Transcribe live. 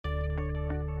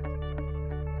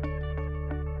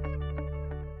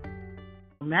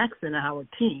Max and our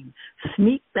team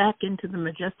sneak back into the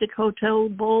majestic hotel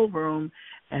ballroom,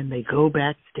 and they go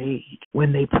backstage.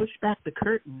 When they push back the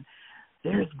curtain,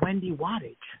 there's Wendy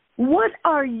Wattage. What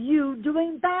are you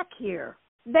doing back here?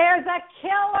 There's a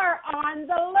killer on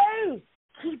the loose.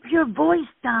 Keep your voice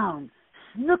down.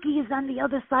 Snooky is on the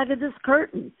other side of this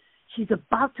curtain. She's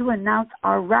about to announce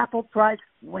our raffle prize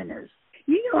winners.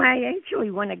 You know, I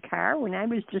actually won a car when I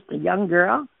was just a young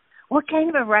girl. What kind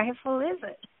of a raffle is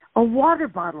it? A water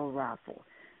bottle raffle.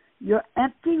 Your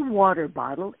empty water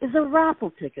bottle is a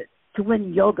raffle ticket to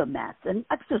win yoga mats and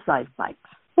exercise bikes.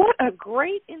 What a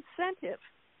great incentive.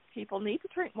 People need to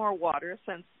drink more water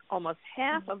since almost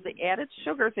half of the added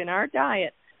sugars in our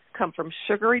diet come from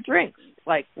sugary drinks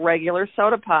like regular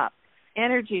soda pop,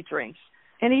 energy drinks,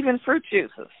 and even fruit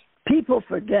juices. People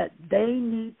forget they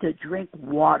need to drink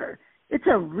water. It's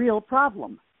a real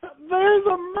problem. There's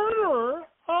a murderer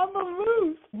on the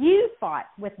loose. You fought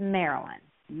with Marilyn.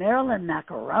 Marilyn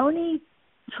Macaroni?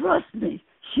 Trust me,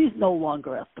 she's no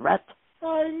longer a threat.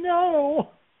 I know.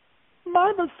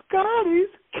 My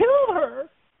Biscottis killed her.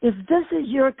 If this is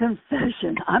your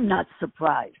confession, I'm not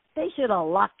surprised. They should have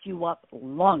locked you up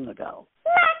long ago.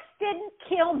 Max didn't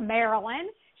kill Marilyn.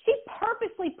 She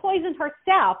purposely poisoned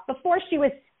herself before she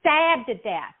was stabbed to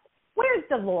death. Where's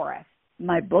Dolores?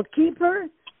 My bookkeeper?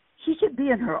 She should be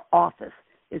in her office.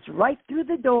 It's right through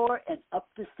the door and up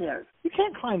the stairs. You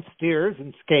can't climb stairs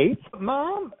and skates.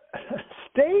 Mom,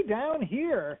 stay down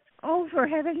here. Oh, for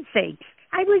heaven's sake.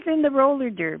 I was in the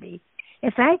roller derby.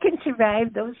 If I can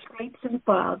survive those scrapes and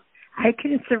falls, I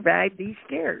can survive these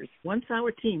stairs. Once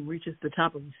our team reaches the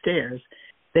top of the stairs,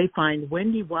 they find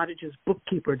Wendy Wattage's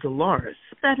bookkeeper, Dolores,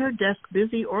 at her desk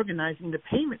busy organizing the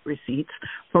payment receipts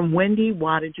from Wendy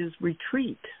Wattage's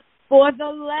retreat. For the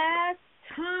last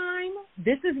time,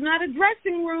 this is not a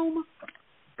dressing room.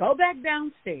 Go back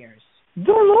downstairs.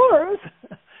 Dolores,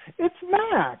 it's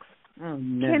Max. Oh,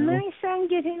 no. Can my son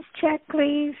get his check,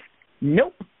 please?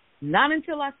 Nope, not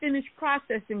until I finish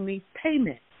processing these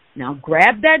payments. Now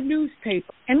grab that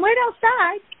newspaper and wait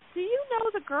outside. Do you know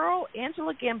the girl,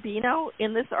 Angela Gambino,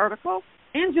 in this article?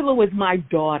 Angela was my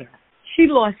daughter. She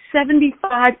lost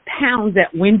 75 pounds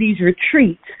at Wendy's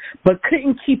retreats, but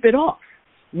couldn't keep it off.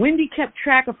 Wendy kept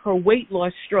track of her weight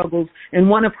loss struggles in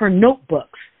one of her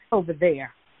notebooks over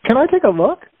there. Can I take a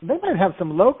look? They might have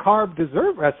some low-carb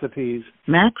dessert recipes.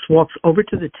 Max walks over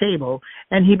to the table,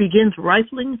 and he begins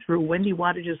rifling through Wendy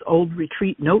Wattage's old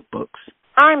retreat notebooks.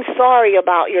 I'm sorry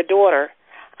about your daughter.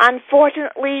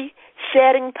 Unfortunately,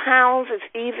 shedding pounds is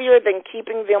easier than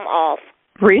keeping them off.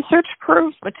 Research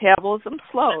proves metabolism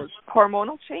slows.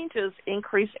 Hormonal changes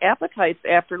increase appetites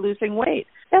after losing weight.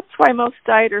 That's why most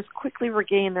dieters quickly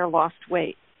regain their lost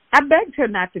weight. I begged her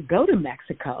not to go to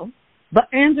Mexico, but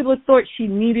Angela thought she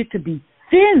needed to be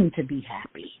thin to be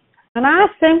happy. And I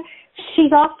assume she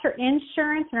lost her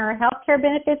insurance and her health care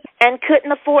benefits. And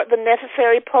couldn't afford the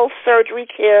necessary post-surgery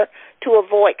care to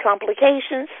avoid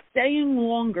complications. Staying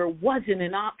longer wasn't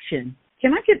an option.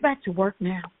 Can I get back to work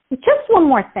now? Just one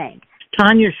more thing.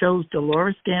 Tanya shows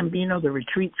Dolores Gambino the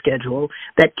retreat schedule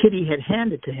that Kitty had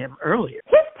handed to him earlier.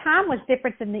 His time was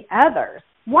different than the others.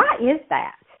 Why is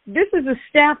that? This is a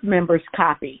staff member's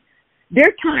copy.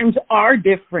 Their times are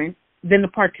different than the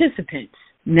participants.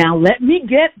 Now let me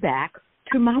get back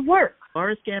to my work.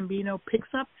 Dolores Gambino picks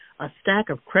up a stack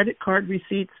of credit card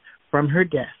receipts from her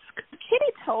desk.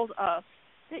 Kitty told us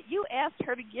that you asked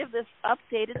her to give this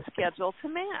updated schedule to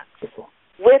Max.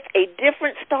 With a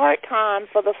different start time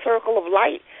for the Circle of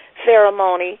Light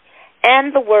ceremony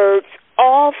and the words,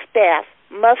 all staff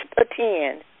must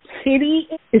attend. Kitty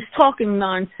is talking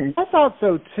nonsense. I thought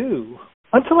so, too.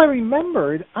 Until I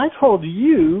remembered, I told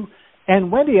you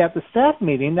and Wendy at the staff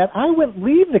meeting that I wouldn't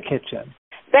leave the kitchen.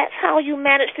 That's how you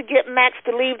managed to get Max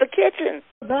to leave the kitchen.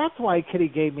 That's why Kitty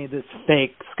gave me this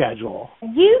fake schedule.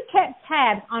 You kept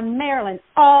tabs on Marilyn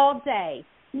all day.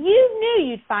 You knew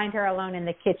you'd find her alone in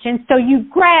the kitchen, so you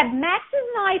grabbed Max's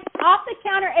knife off the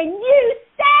counter and you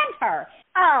stabbed her.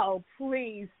 Oh,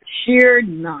 please. Sheer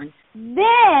nonsense.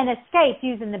 Then escaped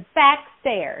using the back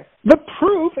stairs. The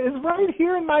proof is right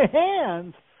here in my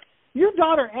hands. Your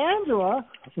daughter Angela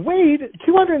weighed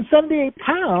 278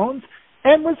 pounds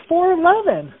and was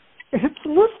 4'11". It's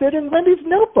listed in Wendy's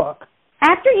notebook.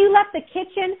 After you left the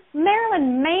kitchen,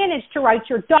 Marilyn managed to write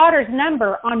your daughter's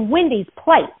number on Wendy's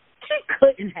plate. She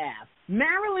couldn't have.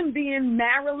 Marilyn, being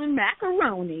Marilyn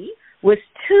Macaroni, was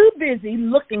too busy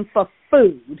looking for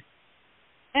food.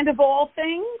 And of all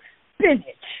things, spinach.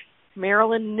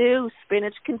 Marilyn knew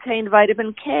spinach contained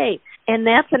vitamin K, and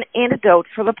that's an antidote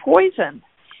for the poison.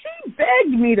 She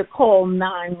begged me to call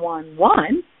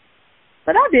 911,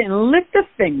 but I didn't lift a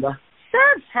finger.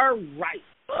 Serves her right.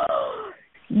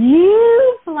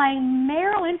 You blame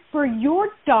Marilyn for your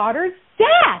daughter's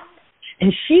death.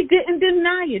 And she didn't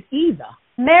deny it either.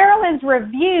 Marilyn's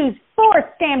reviews forced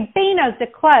Gambino's to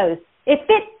close. If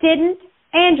it didn't,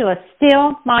 Angela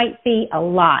still might be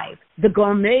alive. The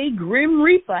gourmet Grim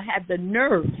Reaper had the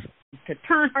nerve to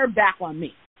turn her back on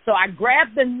me. So I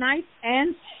grabbed the knife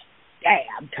and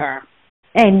stabbed her.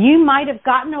 And you might have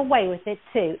gotten away with it,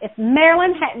 too, if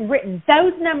Marilyn hadn't written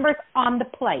those numbers on the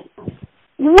plate.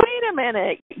 Wait a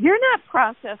minute. You're not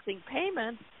processing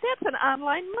payments. That's an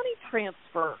online money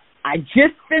transfer. I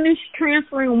just finished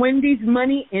transferring Wendy's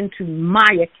money into my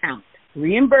account.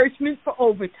 Reimbursement for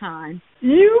overtime.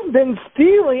 You've been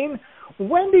stealing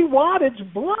Wendy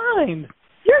Wattage blind.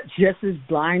 You're just as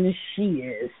blind as she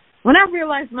is. When I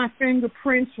realized my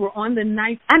fingerprints were on the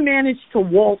knife, I managed to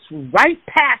waltz right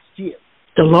past you.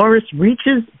 Dolores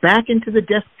reaches back into the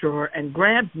desk drawer and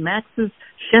grabs Max's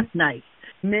chef knife.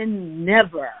 Men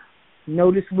never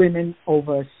notice women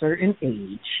over a certain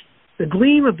age. The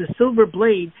gleam of the silver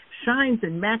blade shines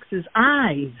in Max's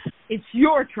eyes. It's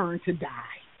your turn to die.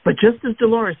 But just as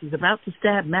Dolores is about to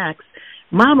stab Max,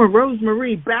 Mama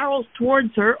Rosemarie barrels towards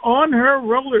her on her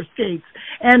roller skates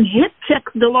and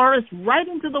hip-checks Dolores right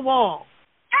into the wall.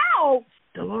 Ow!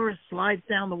 Dolores slides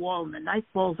down the wall and the knife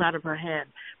falls out of her hand.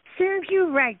 Serves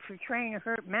you right for trying to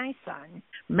hurt my son.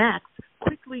 Max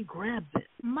quickly grabs it.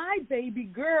 My baby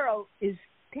girl is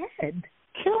dead.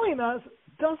 Killing us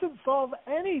doesn't solve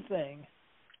anything.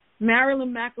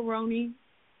 Marilyn Macaroni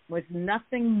was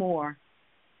nothing more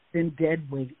than dead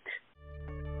weight.